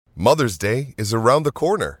Mother's Day is around the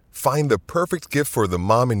corner. Find the perfect gift for the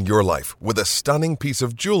mom in your life with a stunning piece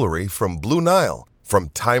of jewelry from Blue Nile. From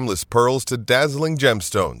timeless pearls to dazzling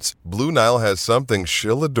gemstones, Blue Nile has something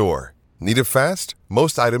she'll adore. Need it fast?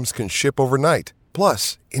 Most items can ship overnight.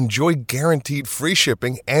 Plus, enjoy guaranteed free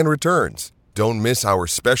shipping and returns. Don't miss our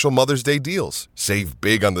special Mother's Day deals. Save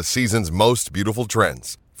big on the season's most beautiful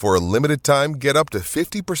trends. For a limited time, get up to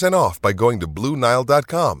 50% off by going to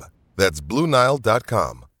BlueNile.com. That's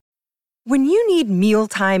BlueNile.com. When you need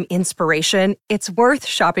mealtime inspiration, it's worth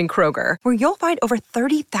shopping Kroger, where you'll find over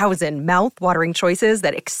 30,000 mouth-watering choices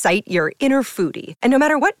that excite your inner foodie. And no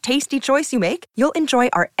matter what tasty choice you make, you'll enjoy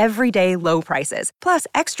our everyday low prices, plus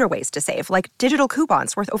extra ways to save, like digital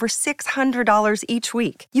coupons worth over $600 each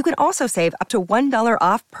week. You can also save up to $1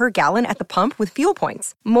 off per gallon at the pump with fuel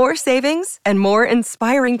points. More savings and more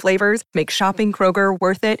inspiring flavors make shopping Kroger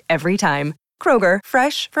worth it every time. Kroger,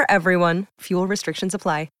 fresh for everyone. Fuel restrictions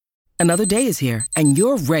apply. Another day is here, and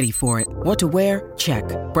you're ready for it. What to wear? Check.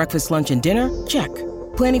 Breakfast, lunch, and dinner? Check.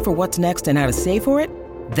 Planning for what's next and how to save for it?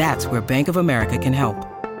 That's where Bank of America can help.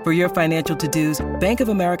 For your financial to-dos, Bank of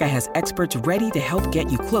America has experts ready to help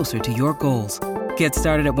get you closer to your goals. Get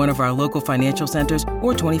started at one of our local financial centers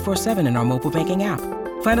or 24/7 in our mobile banking app.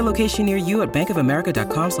 Find a location near you at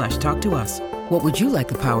bankofamerica.com/talktous. What would you like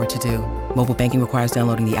the power to do? Mobile banking requires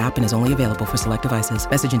downloading the app and is only available for select devices.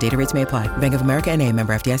 Message and data rates may apply. Bank of America N.A.,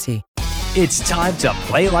 member FDIC. It's time to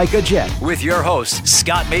play like a Jet with your host,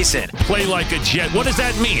 Scott Mason. Play like a Jet. What does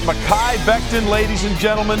that mean? Mekhi Becton, ladies and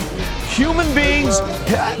gentlemen. Human beings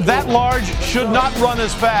that large should not run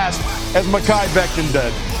as fast as Mekhi Becton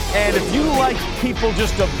did. And if you like people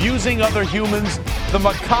just abusing other humans, the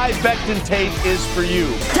Mekhi Becton tape is for you.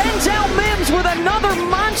 Denzel Mims with another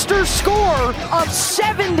monster score of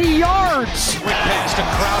 70 yards. Quick pass to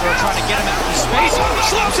Crowder trying to get him out of space.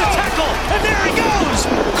 Slips a tackle, and there he goes.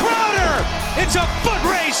 Crowder! It's a foot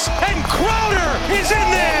race, and Crowder is in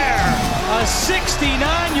there. A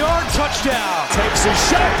 69-yard touchdown. Takes a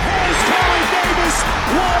shot. Has Corey Davis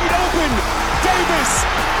wide open. Davis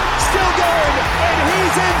still going, and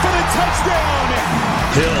he's in for the touchdown.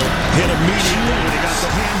 Hill hit immediately when he got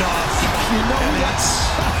the handoff. You know and that's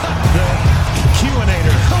the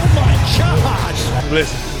Q-inator. Oh my gosh.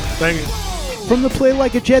 Listen, thank you. From the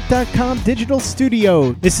PlayLikeAJet.com digital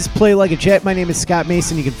studio, this is Play Like a Jet. My name is Scott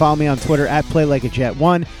Mason. You can follow me on Twitter at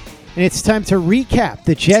PlayLikeAJet1. And it's time to recap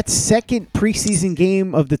the Jets' second preseason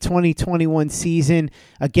game of the 2021 season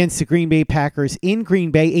against the Green Bay Packers in Green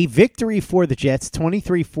Bay. A victory for the Jets,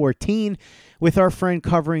 23-14, with our friend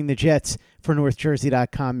covering the Jets for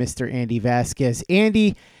NorthJersey.com, Mr. Andy Vasquez.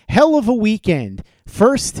 Andy, hell of a weekend.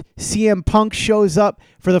 First, CM Punk shows up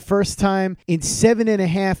for the first time in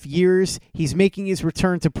 7.5 years. He's making his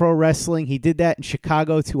return to pro wrestling. He did that in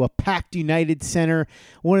Chicago to a packed United Center,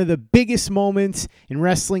 one of the biggest moments in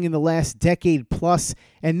wrestling in the last decade plus.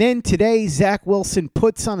 And then today, Zach Wilson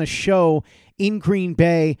puts on a show in Green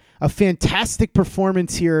Bay. A fantastic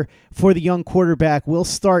performance here for the young quarterback. We'll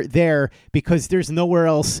start there because there's nowhere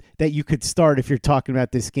else that you could start if you're talking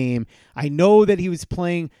about this game. I know that he was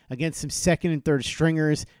playing against some second and third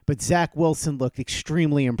stringers, but Zach Wilson looked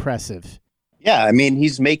extremely impressive. Yeah, I mean,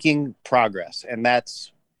 he's making progress, and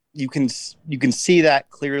that's you can see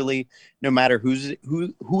that clearly no matter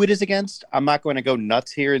who it is against. I'm not going to go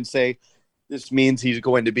nuts here and say this means he's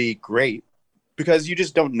going to be great, because you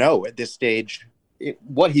just don't know at this stage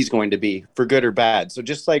what he's going to be, for good or bad. So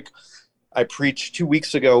just like I preached 2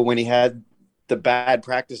 weeks ago when he had the bad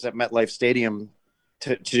practice at MetLife Stadium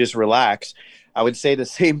to just relax, I would say the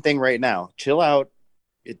same thing right now. Chill out.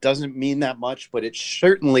 It doesn't mean that much, but it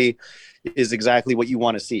certainly is exactly what you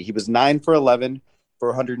want to see. He was 9 for 11 for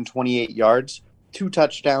 128 yards, 2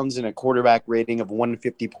 touchdowns, and a quarterback rating of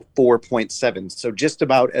 154.7. So just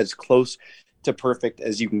about as close to perfect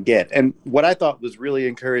as you can get. And what I thought was really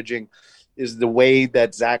encouraging is the way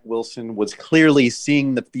that Zach Wilson was clearly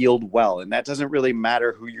seeing the field well. And that doesn't really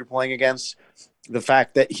matter who you're playing against. The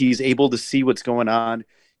fact that he's able to see what's going on,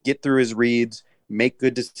 get through his reads, make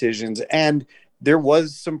good decisions. And there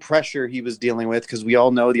was some pressure he was dealing with, because we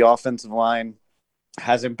all know the offensive line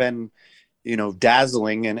hasn't been,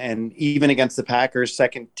 dazzling. And even against the Packers,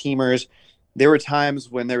 second teamers, there were times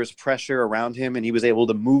when there was pressure around him and he was able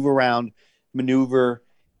to move around, maneuver.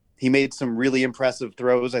 He made some really impressive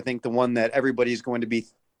throws. I think the one that everybody's going to be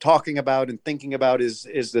talking about and thinking about is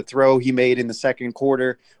the throw he made in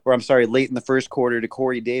the late in the first quarter to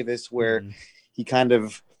Corey Davis, where he kind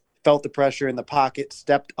of felt the pressure in the pocket,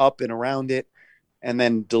 stepped up and around it, and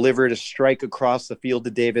then delivered a strike across the field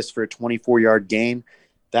to Davis for a 24-yard gain.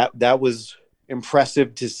 That was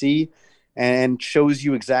impressive to see. and shows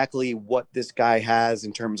you exactly what this guy has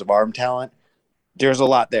in terms of arm talent. There's a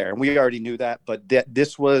lot there, and we already knew that, but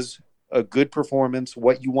this was a good performance,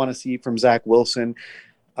 what you want to see from Zach Wilson,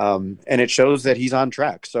 and it shows that he's on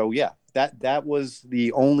track. So, yeah, that was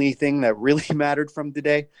the only thing that really mattered from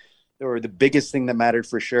today, or the biggest thing that mattered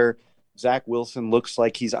for sure. Zach Wilson looks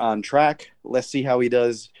like he's on track. Let's see how he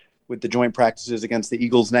does with the joint practices against the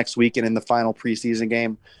Eagles next week and in the final preseason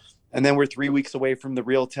game. And then we're 3 weeks away from the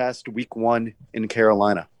real test, week 1 in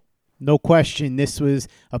Carolina. No question, this was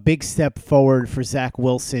a big step forward for Zach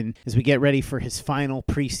Wilson as we get ready for his final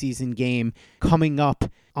preseason game coming up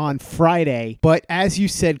on Friday. But as you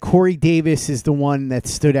said, Corey Davis is the one that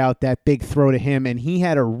stood out, that big throw to him, and he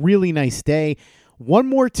had a really nice day. One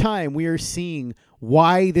more time, we are seeing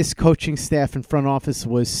why this coaching staff and front office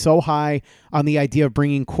was so high on the idea of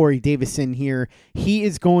bringing Corey Davis in here. He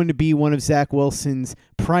is going to be one of Zach Wilson's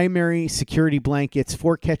primary security blankets,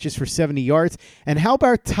 4 catches for 70 yards. And how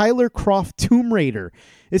about Tyler Kroft, Tomb Raider?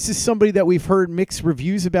 This is somebody that we've heard mixed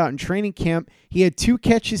reviews about in training camp. He had 2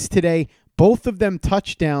 catches today, both of them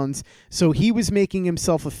touchdowns, so he was making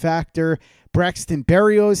himself a factor. Braxton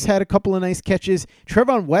Berrios had a couple of nice catches.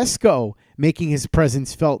 Trevon Wesco making his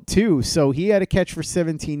presence felt too, so he had a catch for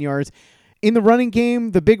 17 yards. In the running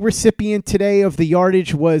game, the big recipient today of the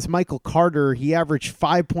yardage was Michael Carter. He averaged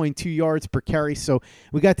 5.2 yards per carry, so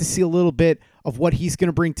we got to see a little bit of what he's going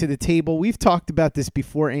to bring to the table. We've talked about this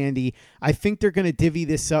before, Andy. I think they're going to divvy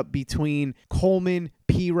this up between Coleman,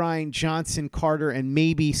 Perine, Johnson, Carter, and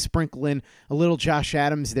maybe sprinkle in a little Josh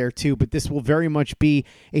Adams there too, but this will very much be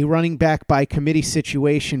a running back by committee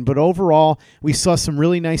situation. But overall, we saw some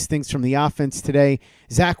really nice things from the offense today.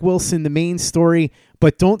 Zach Wilson, the main story,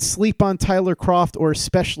 but don't sleep on Tyler Kroft or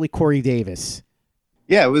especially Corey Davis.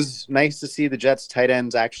 Yeah, it was nice to see the Jets tight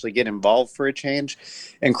ends actually get involved for a change.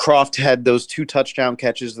 And Kroft had those 2 touchdown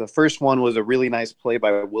catches. The first one was a really nice play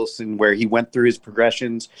by Wilson where he went through his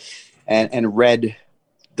progressions and read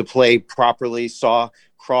the play properly, saw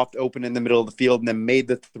Kroft open in the middle of the field, and then made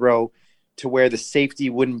the throw to where the safety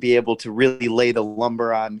wouldn't be able to really lay the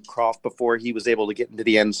lumber on Kroft before he was able to get into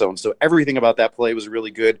the end zone. So everything about that play was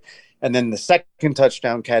really good. And then the second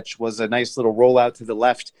touchdown catch was a nice little rollout to the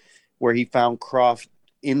left where he found Kroft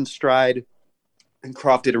in stride, and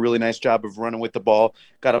Kroft did a really nice job of running with the ball,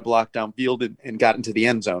 got a block downfield, and got into the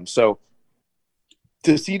end zone. So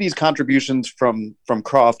to see these contributions from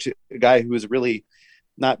Kroft, a guy who has really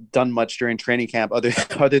not done much during training camp other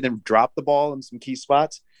than drop the ball in some key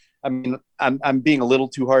spots. I mean, I'm being a little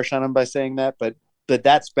too harsh on him by saying that, but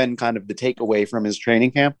that's been kind of the takeaway from his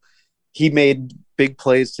training camp. He made big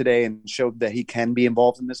plays today and showed that he can be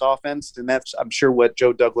involved in this offense, and that's, I'm sure, what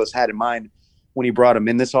Joe Douglas had in mind when he brought him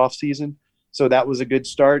in this offseason. So that was a good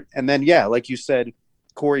start. And then, yeah, like you said,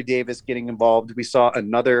 Corey Davis getting involved. We saw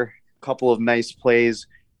another couple of nice plays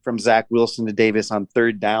from Zach Wilson to Davis on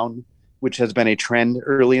third down, which has been a trend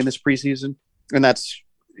early in this preseason. And that's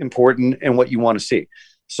important and what you want to see.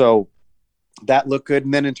 So that looked good.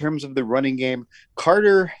 And then in terms of the running game,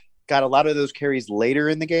 Carter got a lot of those carries later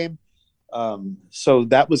in the game. So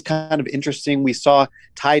that was kind of interesting. We saw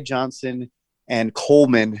Ty Johnson and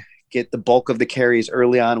Coleman get the bulk of the carries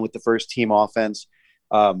early on with the first team offense.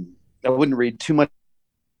 I wouldn't read too much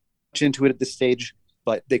into it at this stage,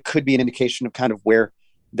 but they could be an indication of kind of where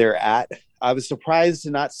they're at. I was surprised to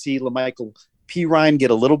not see LaMichael Perine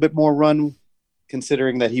get a little bit more run,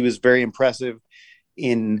 considering that he was very impressive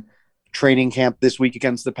in training camp this week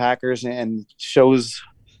against the Packers and shows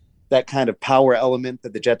that kind of power element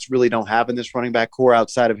that the Jets really don't have in this running back core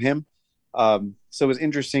outside of him. So it was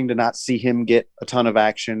interesting to not see him get a ton of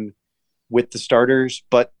action with the starters,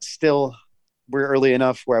 but still we're early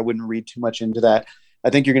enough where I wouldn't read too much into that. I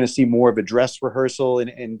think you're going to see more of a dress rehearsal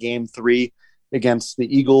in game 3 against the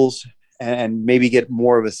Eagles and maybe get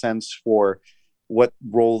more of a sense for what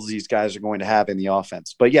roles these guys are going to have in the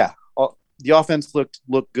offense. But yeah, the offense looked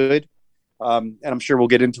good. And I'm sure we'll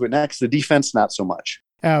get into it next. The defense, not so much.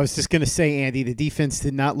 I was just going to say, Andy, the defense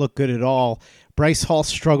did not look good at all. Bryce Hall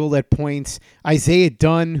struggled at points. Isaiah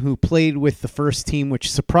Dunn, who played with the first team, which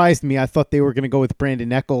surprised me. I thought they were going to go with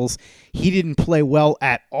Brandon Echols. He didn't play well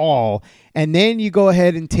at all. And then you go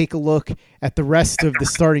ahead and take a look at the rest of the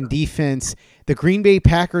starting defense. The Green Bay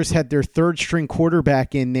Packers had their third-string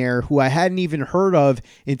quarterback in there, who I hadn't even heard of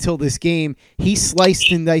until this game. He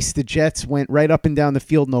sliced and diced the Jets, went right up and down the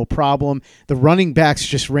field, no problem. The running backs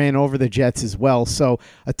just ran over the Jets as well. So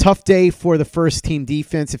a tough day for the first-team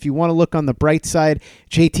defense. If you want to look on the bright side,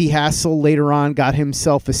 J.T. Hassel later on got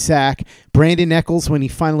himself a sack. Brandon Echols, when he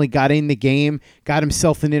finally got in the game, got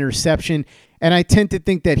himself an interception. And I tend to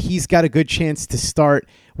think that he's got a good chance to start.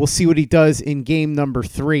 We'll see what he does in game number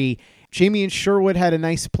 3. Jamie and Sherwood had a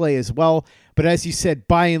nice play as well. But as you said,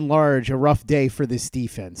 by and large, a rough day for this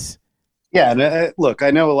defense. Yeah, and look,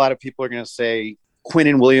 I know a lot of people are going to say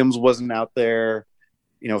Quinnen Williams wasn't out there.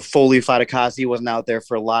 Foley Fatukasi wasn't out there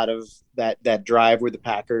for a lot of that drive where the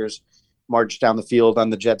Packers marched down the field on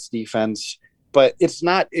the Jets defense. But it's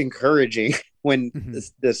not encouraging when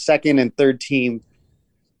the second and third team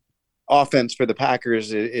offense for the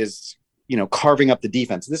Packers is carving up the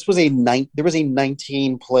defense. There was a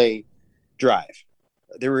 19-play drive.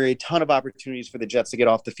 There were a ton of opportunities for the Jets to get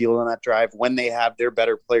off the field on that drive when they have their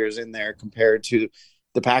better players in there compared to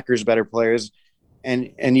the Packers' better players.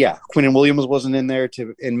 And yeah, Quinnen Williams wasn't in there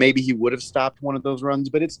and maybe he would have stopped one of those runs,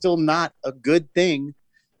 but it's still not a good thing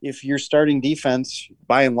if your starting defense,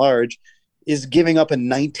 by and large, is giving up a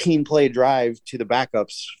 19-play drive to the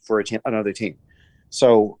backups for another team.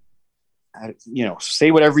 So, say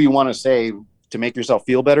whatever you want to say to make yourself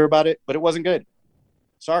feel better about it, but it wasn't good.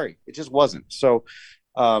 Sorry, it just wasn't. So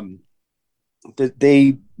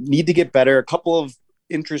they need to get better. A couple of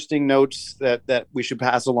interesting notes that we should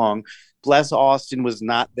pass along. Bless Austin was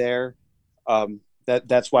not there.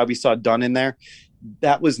 That's why we saw Dunn in there.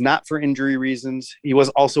 That was not for injury reasons. He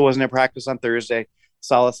wasn't at practice on Thursday.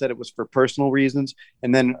 Saleh said it was for personal reasons.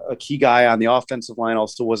 And then a key guy on the offensive line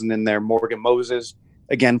also wasn't in there, Morgan Moses,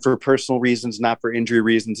 again, for personal reasons, not for injury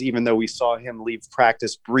reasons, even though we saw him leave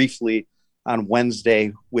practice briefly on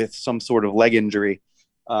Wednesday with some sort of leg injury.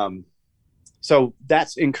 So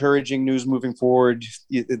that's encouraging news moving forward.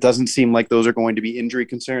 It doesn't seem like those are going to be injury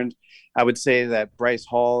concerns. I would say that Bryce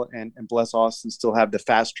Hall and Bless Austin still have the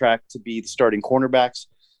fast track to be the starting cornerbacks.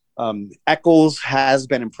 Echols has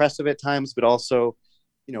been impressive at times, but also,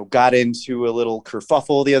 got into a little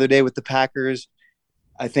kerfuffle the other day with the Packers.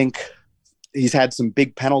 I think he's had some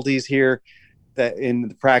big penalties here that in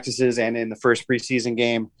the practices and in the first preseason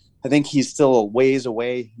game. I think he's still a ways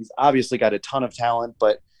away. He's obviously got a ton of talent,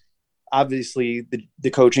 but obviously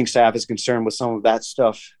the coaching staff is concerned with some of that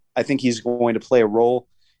stuff. I think he's going to play a role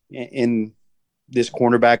in this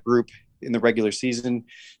cornerback group in the regular season,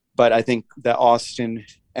 but I think that Austin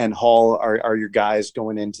and Hall are your guys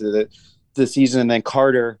going into the season. And then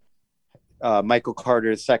Carter, Michael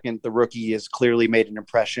Carter II, the rookie, has clearly made an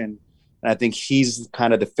impression. And I think he's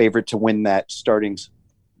kind of the favorite to win that starting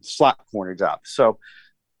slot corner job. So,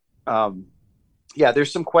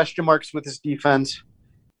 there's some question marks with this defense.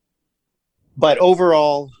 But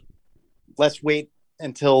overall, let's wait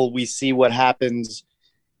until we see what happens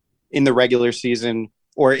in the regular season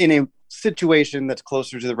or in a situation that's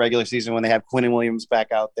closer to the regular season when they have Quinnen Williams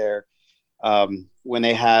back out there, when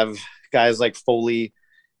they have guys like Foley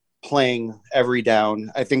playing every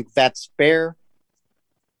down. I think that's fair,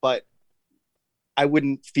 but I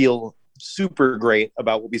wouldn't feel super great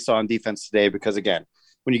about what we saw on defense today because, again,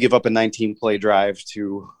 when you give up a 19-play drive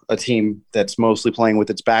to a team that's mostly playing with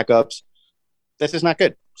its backups, that's just not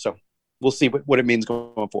good. So we'll see what it means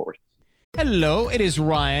going forward. Hello, it is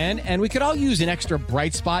Ryan, and we could all use an extra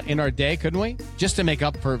bright spot in our day, couldn't we? Just to make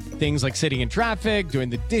up for things like sitting in traffic, doing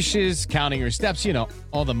the dishes, counting your steps,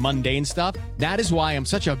 all the mundane stuff. That is why I'm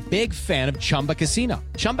such a big fan of Chumba Casino.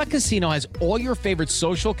 Chumba Casino has all your favorite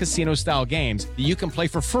social casino-style games that you can play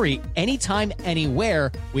for free anytime,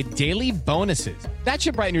 anywhere with daily bonuses. That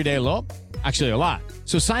should brighten your day a little. Actually, a lot.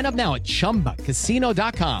 So sign up now at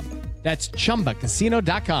ChumbaCasino.com. That's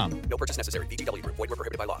ChumbaCasino.com. No purchase necessary. VGW Group. Void where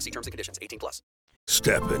prohibited by law. See terms and conditions. 18+.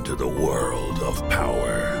 Step into the world of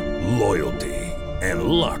power, loyalty, and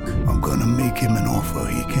luck. I'm gonna make him an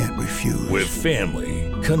offer he can't refuse. With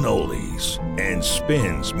family, cannolis, and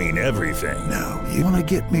spins mean everything. Now, you wanna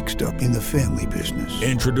get mixed up in the family business.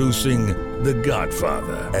 Introducing The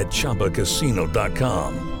Godfather at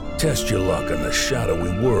ChumbaCasino.com. Test your luck in the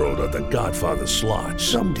shadowy world of The Godfather slot.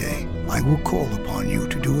 Someday, I will call upon you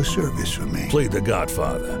to do a service for me. Play The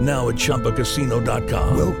Godfather, now at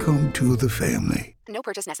ChumbaCasino.com. Welcome to the family. No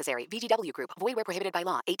purchase necessary. VGW Group. Void where prohibited by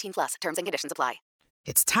law. 18+. Terms and conditions apply.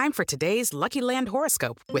 It's time for today's Lucky Land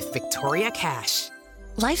horoscope with Victoria Cash.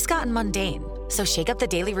 Life's gotten mundane, so shake up the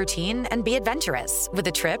daily routine and be adventurous with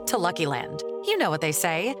a trip to Lucky Land. You know what they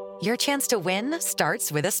say. Your chance to win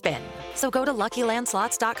starts with a spin. So go to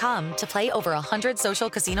LuckyLandSlots.com to play over 100 social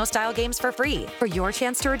casino-style games for free for your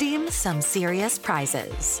chance to redeem some serious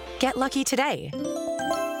prizes. Get lucky today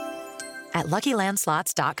at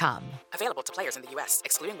LuckyLandSlots.com. Available to players in the U.S.,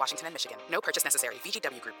 excluding Washington and Michigan. No purchase necessary.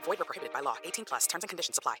 VGW Group. Void where prohibited by law. 18+. Terms and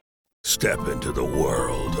conditions apply. Step into the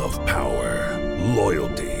world of power,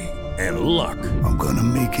 loyalty, and luck. I'm going to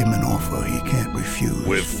make him an offer he can't refuse.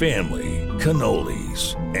 With family,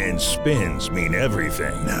 cannolis, and spins mean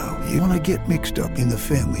everything. Now, you want to get mixed up in the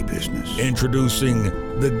family business. Introducing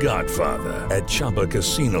The Godfather at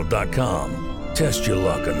ChumbaCasino.com. Test your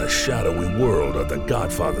luck in the shadowy world of The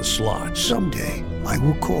Godfather slot. Someday, I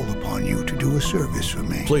will call upon you to do a service for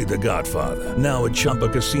me. Play The Godfather now at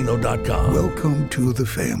ChumbaCasino.com. Welcome to the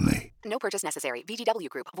family. No purchase necessary. VGW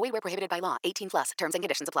Group. Void where prohibited by law. 18+. Terms and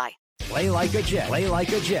conditions apply. Play like a Jet. Play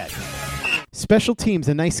like a Jet. Special teams,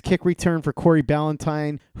 a nice kick return for Corey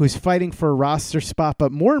Ballentine, who's fighting for a roster spot.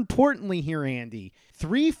 But more importantly here, Andy,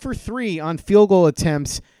 3 for 3 on field goal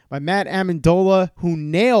attempts by Matt Amendola, who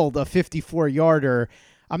nailed a 54-yarder.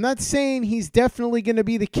 I'm not saying he's definitely going to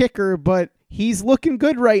be the kicker, but he's looking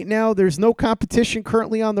good right now. There's no competition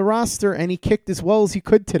currently on the roster, and he kicked as well as he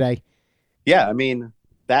could today. Yeah, I mean,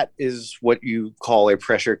 that is what you call a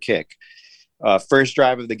pressure kick. First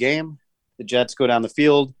drive of the game, the Jets go down the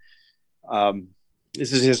field.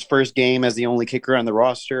 This is his first game as the only kicker on the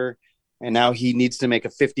roster, and now he needs to make a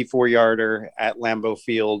 54-yarder at Lambeau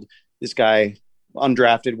Field. This guy,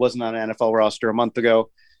 undrafted, wasn't on an NFL roster a month ago,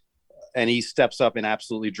 and he steps up and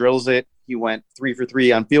absolutely drills it. He went 3 for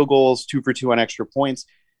 3 on field goals, 2 for 2 on extra points.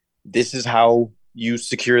 This is how you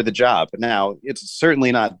secure the job. Now, it's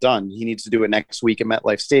certainly not done. He needs to do it next week at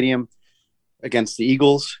MetLife Stadium against the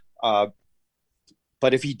Eagles.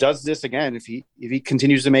 But if he does this again, if he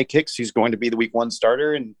continues to make kicks, he's going to be the week 1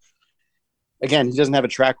 starter. And again, he doesn't have a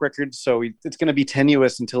track record, so it's going to be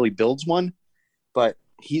tenuous until he builds one. But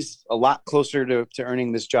he's a lot closer to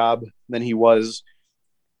earning this job than he was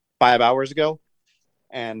 5 hours ago.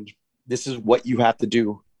 And this is what you have to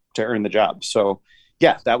do to earn the job. So,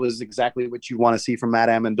 yeah, that was exactly what you want to see from Matt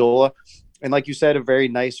Amendola. And like you said, a very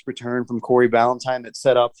nice return from Corey Ballentine that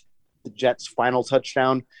set up the Jets' final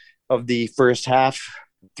touchdown of the first half.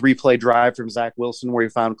 3-play drive from Zach Wilson where he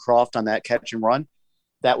found Croft on that catch and run.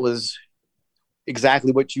 That was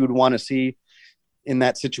exactly what you would want to see in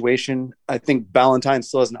that situation. I think Ballentine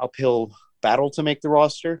still has an uphill battle to make the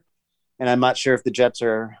roster, and I'm not sure if the Jets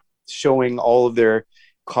are showing all of their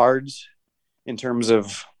cards in terms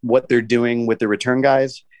of what they're doing with the return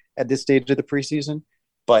guys at this stage of the preseason.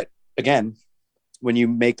 But again, when you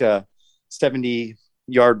make a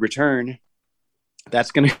 70-yard return,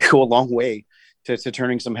 that's going to go a long way to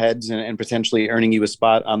turning some heads and potentially earning you a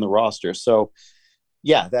spot on the roster. So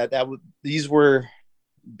yeah, these were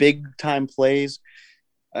big time plays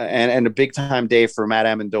and a big time day for Matt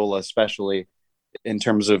Amendola, especially in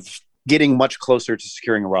terms of getting much closer to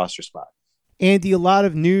securing a roster spot. Andy, a lot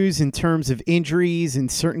of news in terms of injuries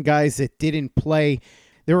and certain guys that didn't play.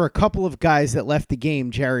 There were a couple of guys that left the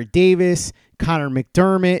game. Jared Davis, Connor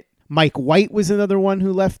McDermott, Mike White was another one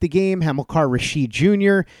who left the game, Hamilcar Rashed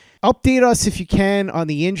Jr. Update us, if you can, on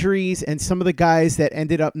the injuries and some of the guys that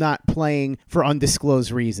ended up not playing for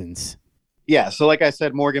undisclosed reasons. Yeah, so like I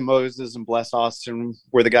said, Morgan Moses and Bless Austin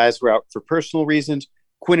were the guys who were out for personal reasons.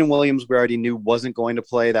 Quinnen Williams, we already knew wasn't going to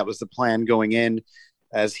play. That was the plan going in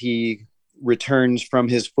as he returns from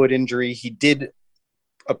his foot injury. He did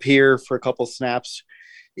appear for a couple snaps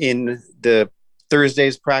in the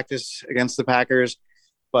Thursday's practice against the Packers,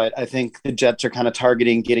 but I think the Jets are kind of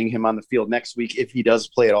targeting getting him on the field next week if he does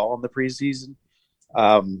play at all in the preseason.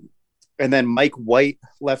 And then Mike White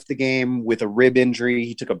left the game with a rib injury.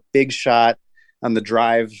 He took a big shot on the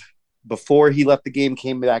drive before he left the game,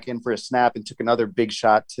 came back in for a snap and took another big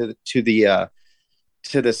shot to the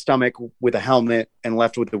stomach with a helmet and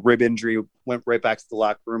left with a rib injury, went right back to the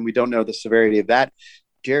locker room. We don't know the severity of that.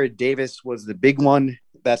 Jared Davis was the big one.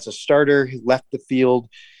 That's a starter. He left the field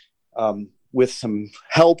with some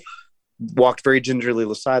help, walked very gingerly to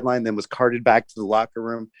the sideline, then was carted back to the locker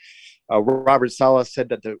room. Robert Saleh said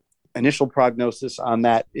that the initial prognosis on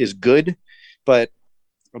that is good, but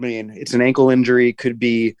I mean, it's an ankle injury, could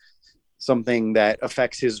be something that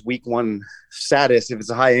affects his week 1 status. If it's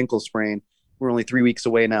a high ankle sprain, we're only 3 weeks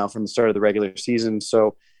away now from the start of the regular season.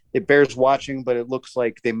 So it bears watching, but it looks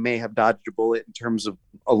like they may have dodged a bullet in terms of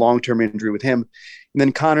a long-term injury with him. And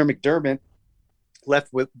then Connor McDermott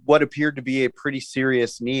left with what appeared to be a pretty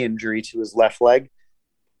serious knee injury to his left leg.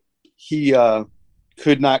 He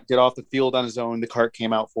could not get off the field on his own. The cart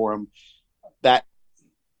came out for him.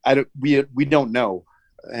 We don't know,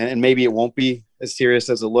 and maybe it won't be as serious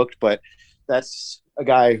as it looked, but that's a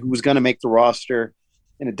guy who was going to make the roster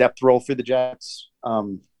in a depth role for the Jets.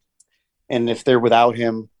 And if they're without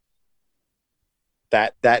him,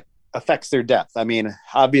 that affects their depth. I mean,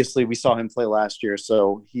 obviously we saw him play last year,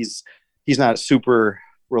 so he's not super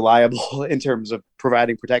reliable in terms of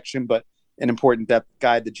providing protection, but an important depth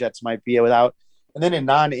guy the Jets might be without. And then in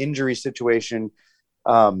non-injury situation,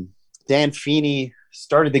 Dan Feeney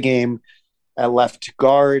started the game at left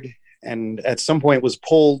guard and at some point was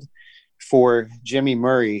pulled for Jimmy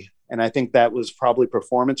Murray. And I think that was probably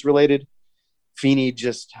performance related. Feeney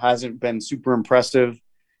just hasn't been super impressive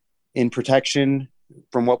in protection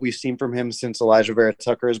from what we've seen from him since Elijah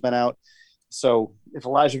Vera-Tucker has been out. So if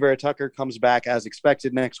Elijah Vera-Tucker comes back as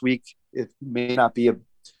expected next week, it may not be a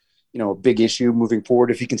big issue moving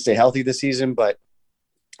forward if he can stay healthy this season, but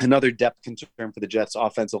another depth concern for the Jets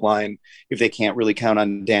offensive line if they can't really count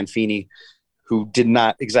on Dan Feeney, who did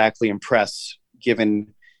not exactly impress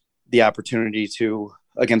given the opportunity to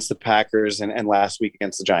against the Packers and last week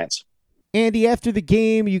against the Giants. Andy, after the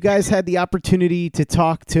game, you guys had the opportunity to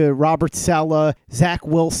talk to Robert Saleh, Zach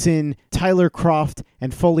Wilson, Tyler Kroft,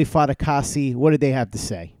 and Foley Fatukasi. What did they have to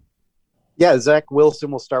say? Yeah, Zach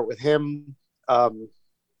Wilson, we'll start with him.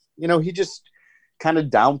 He just kind of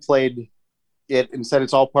downplayed it and said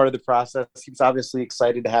it's all part of the process. He was obviously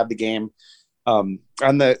excited to have the game. I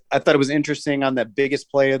thought it was interesting on that biggest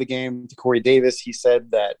play of the game to Corey Davis. He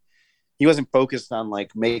said that he wasn't focused on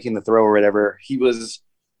like making the throw or whatever. He was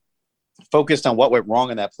focused on what went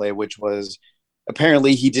wrong in that play, which was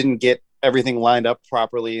apparently he didn't get everything lined up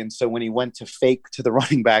properly. And so when he went to fake to the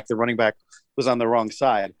running back was on the wrong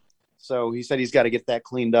side. So he said he's got to get that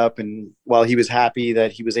cleaned up. And while he was happy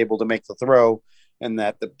that he was able to make the throw and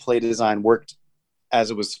that the play design worked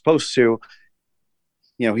as it was supposed to,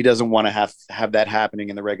 he doesn't want to have that happening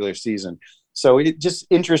in the regular season. So it just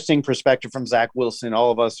interesting perspective from Zach Wilson.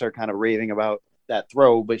 All of us are kind of raving about that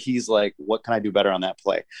throw, but he's like, what can I do better on that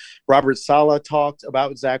play? Robert Saleh talked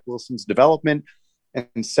about Zach Wilson's development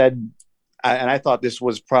and said, and I thought this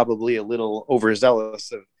was probably a little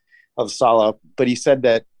overzealous of Saleh, but he said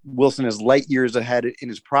that Wilson is light years ahead in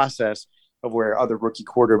his process of where other rookie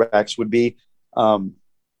quarterbacks would be.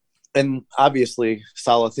 And obviously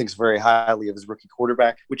Saleh thinks very highly of his rookie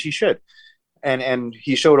quarterback, which he should. And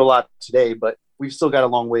he showed a lot today, but we've still got a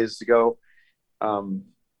long ways to go.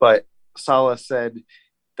 But Saleh said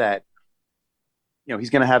that, he's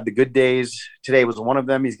going to have the good days. Today was one of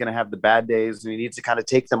them. He's going to have the bad days, and he needs to kind of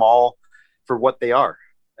take them all for what they are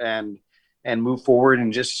and move forward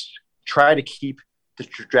and just try to keep the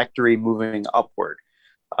trajectory moving upward.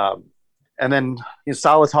 And then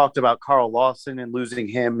Saleh talked about Carl Lawson and losing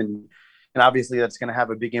him. And obviously that's going to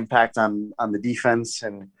have a big impact on the defense.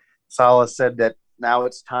 And Saleh said that now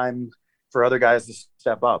it's time for other guys to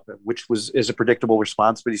step up, which is a predictable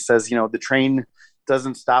response. But he says, the train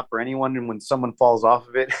doesn't stop for anyone. And when someone falls off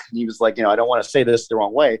of it, he was like, I don't want to say this the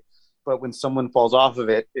wrong way, but when someone falls off of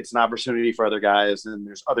it, it's an opportunity for other guys. And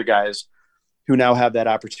there's other guys who now have that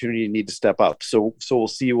opportunity and need to step up. So we'll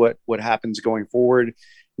see what happens going forward.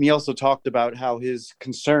 And he also talked about how his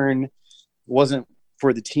concern wasn't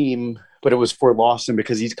for the team, but it was for Lawson,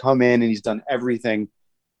 because he's come in and he's done everything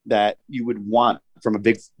that you would want from a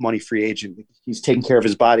big money free agent. He's taken care of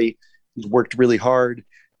his body. He's worked really hard.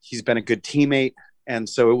 He's been a good teammate. And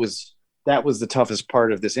so that was the toughest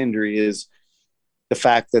part of this injury, is the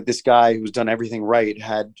fact that this guy who's done everything right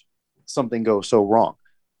had something go so wrong.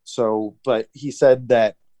 So, but he said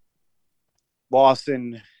that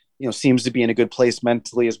Lawson, seems to be in a good place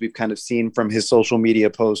mentally, as we've kind of seen from his social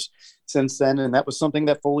media posts since then. And that was something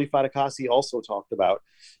that Foley Fatukasi also talked about,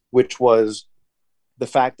 which was the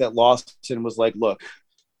fact that Lawson was like, look,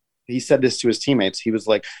 he said this to his teammates. He was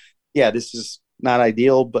like, yeah, this is not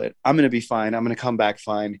ideal, but I'm going to be fine. I'm going to come back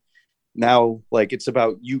fine. Now, like, it's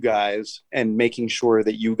about you guys and making sure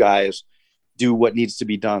that you guys do what needs to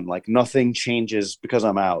be done. Like, nothing changes because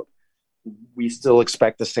I'm out. We still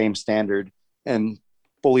expect the same standard. And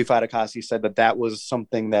Foley Fatukasi said that was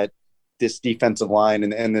something that this defensive line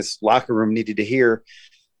and this locker room needed to hear.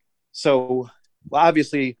 So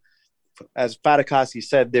obviously, as Fatukasi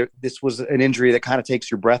said, this was an injury that kind of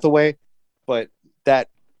takes your breath away, but that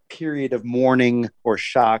period of mourning or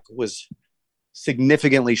shock was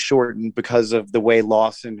significantly shortened because of the way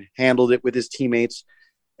Lawson handled it with his teammates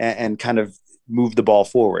and kind of moved the ball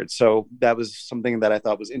forward. So that was something that I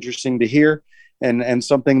thought was interesting to hear and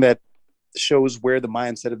something that shows where the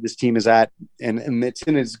mindset of this team is at. And it's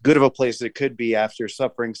in as good of a place as it could be after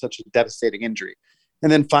suffering such a devastating injury. And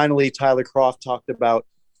then finally, Tyler Kroft talked about,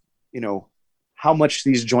 how much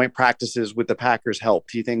these joint practices with the Packers helped.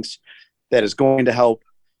 He thinks that is going to help,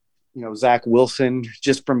 Zach Wilson,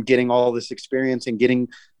 just from getting all this experience and getting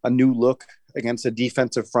a new look against a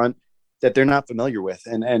defensive front that they're not familiar with.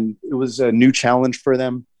 And it was a new challenge for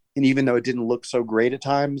them. And even though it didn't look so great at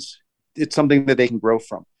times, it's something that they can grow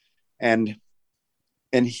from. And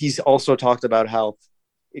he's also talked about how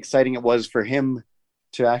exciting it was for him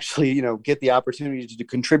to actually, get the opportunity to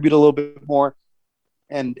contribute a little bit more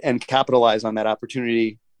and capitalize on that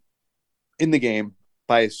opportunity in the game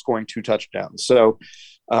by scoring 2 touchdowns. So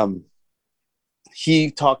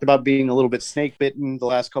he talked about being a little bit snake bitten the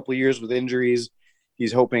last couple of years with injuries.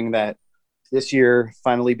 He's hoping that this year,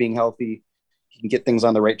 finally being healthy, he can get things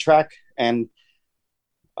on the right track. And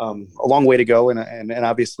a long way to go. And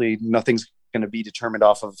obviously nothing's going to be determined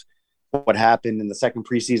off of what happened in the second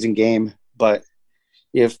preseason game. But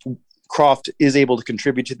if Kroft is able to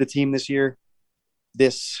contribute to the team this year,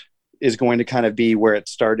 this is going to kind of be where he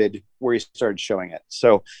started showing it.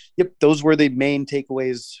 So, yep, those were the main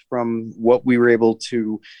takeaways from what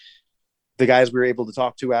the guys we were able to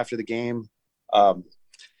talk to after the game.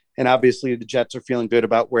 And obviously the Jets are feeling good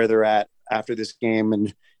about where they're at after this game.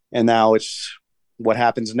 And now it's what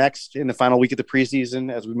happens next in the final week of the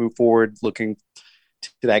preseason as we move forward, looking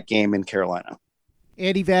to that game in Carolina.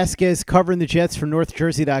 Andy Vasquez covering the Jets for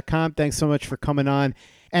NorthJersey.com. Thanks so much for coming on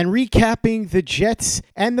and recapping the Jets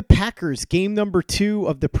and the Packers, game number 2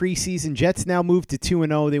 of the preseason. Jets now move to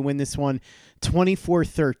 2-0. They win this one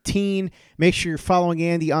 24-13. Make sure you're following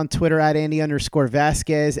Andy on Twitter at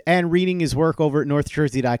Andy_Vasquez and reading his work over at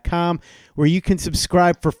NorthJersey.com, where you can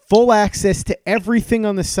subscribe for full access to everything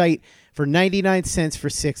on the site for 99 cents for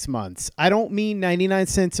 6 months. I don't mean 99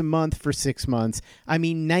 cents a month for 6 months. I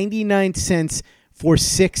mean 99 cents for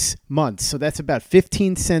 6 months. So that's about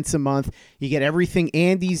 15 cents a month. You get everything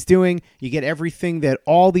Andy's doing. You get everything that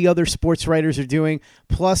all the other sports writers are doing,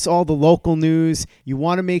 plus all the local news. You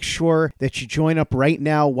want to make sure that you join up right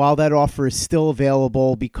now while that offer is still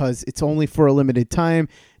available, because it's only for a limited time.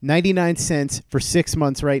 99 cents for 6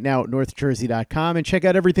 months right now at NorthJersey.com. And check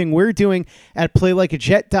out everything we're doing at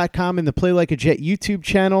PlayLikeAJet.com and the Play Like a Jet YouTube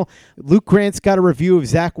channel. Luke Grant's got a review of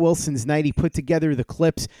Zach Wilson's night. He put together the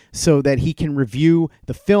clips so that he can review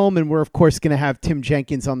the film. And we're, of course, going to have Tim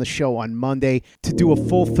Jenkins on the show on Monday to do a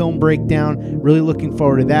full film breakdown. Really looking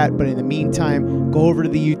forward to that. But in the meantime, go over to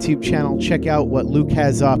the YouTube channel, check out what Luke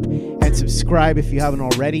has up, and subscribe if you haven't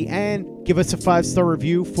already. And give us a 5-star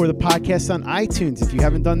review for the podcast on iTunes if you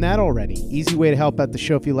haven't done that already. Easy way to help out the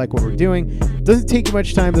show if you like what we're doing. Doesn't take you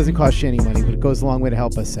much time, doesn't cost you any money, but it goes a long way to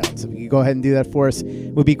help us out. So if you can go ahead and do that for us,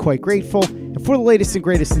 we'll be quite grateful. And for the latest and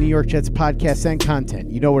greatest in New York Jets podcasts and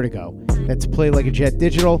content, you know where to go. That's Play Like a Jet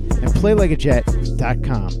Digital and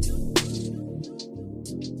PlayLikeAJet.com.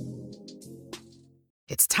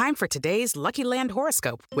 It's time for today's Lucky Land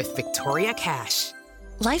horoscope with Victoria Cash.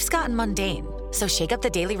 Life's gotten mundane, so shake up the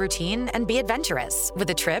daily routine and be adventurous with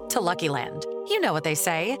a trip to Lucky Land. You know what they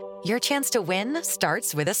say, your chance to win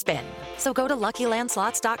starts with a spin. So go to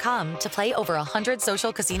LuckyLandSlots.com to play over 100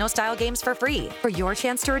 social casino-style games for free for your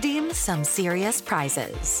chance to redeem some serious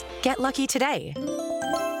prizes. Get lucky today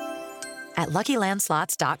at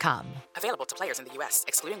LuckyLandSlots.com. Available to players in the U.S.,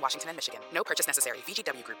 excluding Washington and Michigan. No purchase necessary.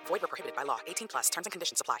 VGW Group. Void where prohibited by law. 18+. Terms and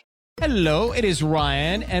conditions apply. Hello, it is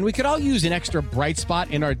Ryan, and we could all use an extra bright spot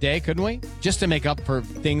in our day, couldn't we? Just to make up for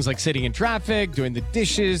things like sitting in traffic, doing the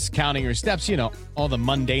dishes, counting your steps, you know, all the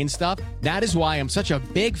mundane stuff. That is why I'm such a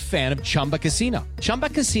big fan of Chumba Casino. Chumba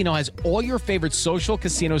Casino has all your favorite social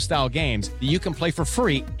casino-style games that you can play for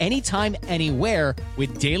free anytime, anywhere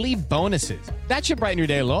with daily bonuses. That should brighten your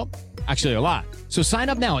day a little. Actually, a lot. So sign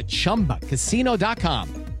up now at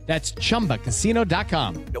ChumbaCasino.com. That's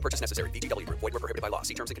ChumbaCasino.com. No purchase necessary. VGW Group. Void where prohibited by law.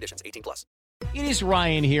 See terms and conditions. 18+. It is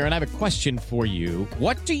Ryan here, and I have a question for you.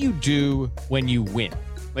 What do you do when you win?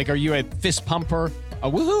 Like, are you a fist pumper, a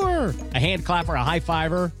woohooer, a hand clapper, a high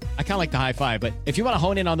fiver? I kind of like the high five, but if you want to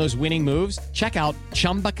hone in on those winning moves, check out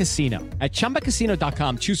Chumba Casino. At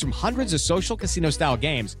ChumbaCasino.com, choose from hundreds of social casino-style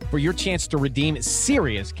games for your chance to redeem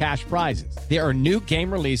serious cash prizes. There are new game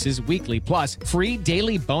releases weekly, plus free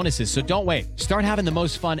daily bonuses, so don't wait. Start having the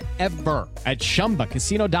most fun ever at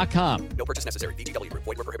ChumbaCasino.com. No purchase necessary. VGW Group.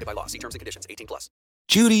 Void where prohibited by law. See terms and conditions. 18+.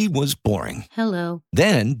 Judy was boring. Hello.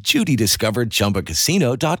 Then Judy discovered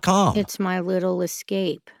ChumbaCasino.com. It's my little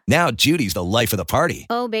escape. Now Judy's the life of the party.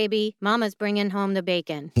 Oh, baby, mama's bringing home the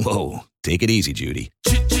bacon. Whoa, take it easy, Judy.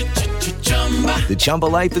 The Chumba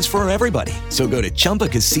life is for everybody. So go to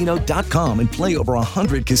ChumbaCasino.com and play over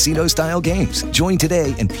 100 casino-style games. Join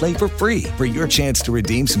today and play for free for your chance to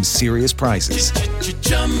redeem some serious prizes.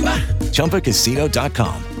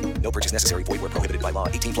 ChumbaCasino.com. No purchase necessary. Void where prohibited by law.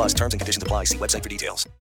 18+. Terms and conditions apply. See website for details.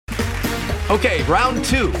 Okay, round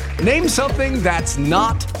 2. Name something that's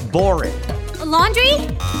not boring. A laundry?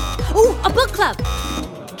 Ooh, a book club.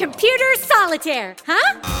 Computer solitaire,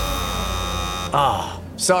 huh? Ah,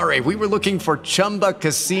 oh, sorry. We were looking for Chumba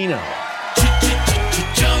Casino.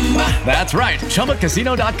 That's right.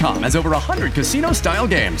 ChumbaCasino.com has over 100 casino-style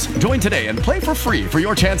games. Join today and play for free for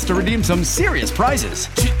your chance to redeem some serious prizes.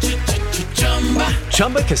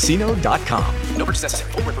 ChumbaCasino.com. No purchase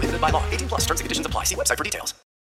necessary. Void where prohibited by law. 18+. Terms and conditions apply. See website for details.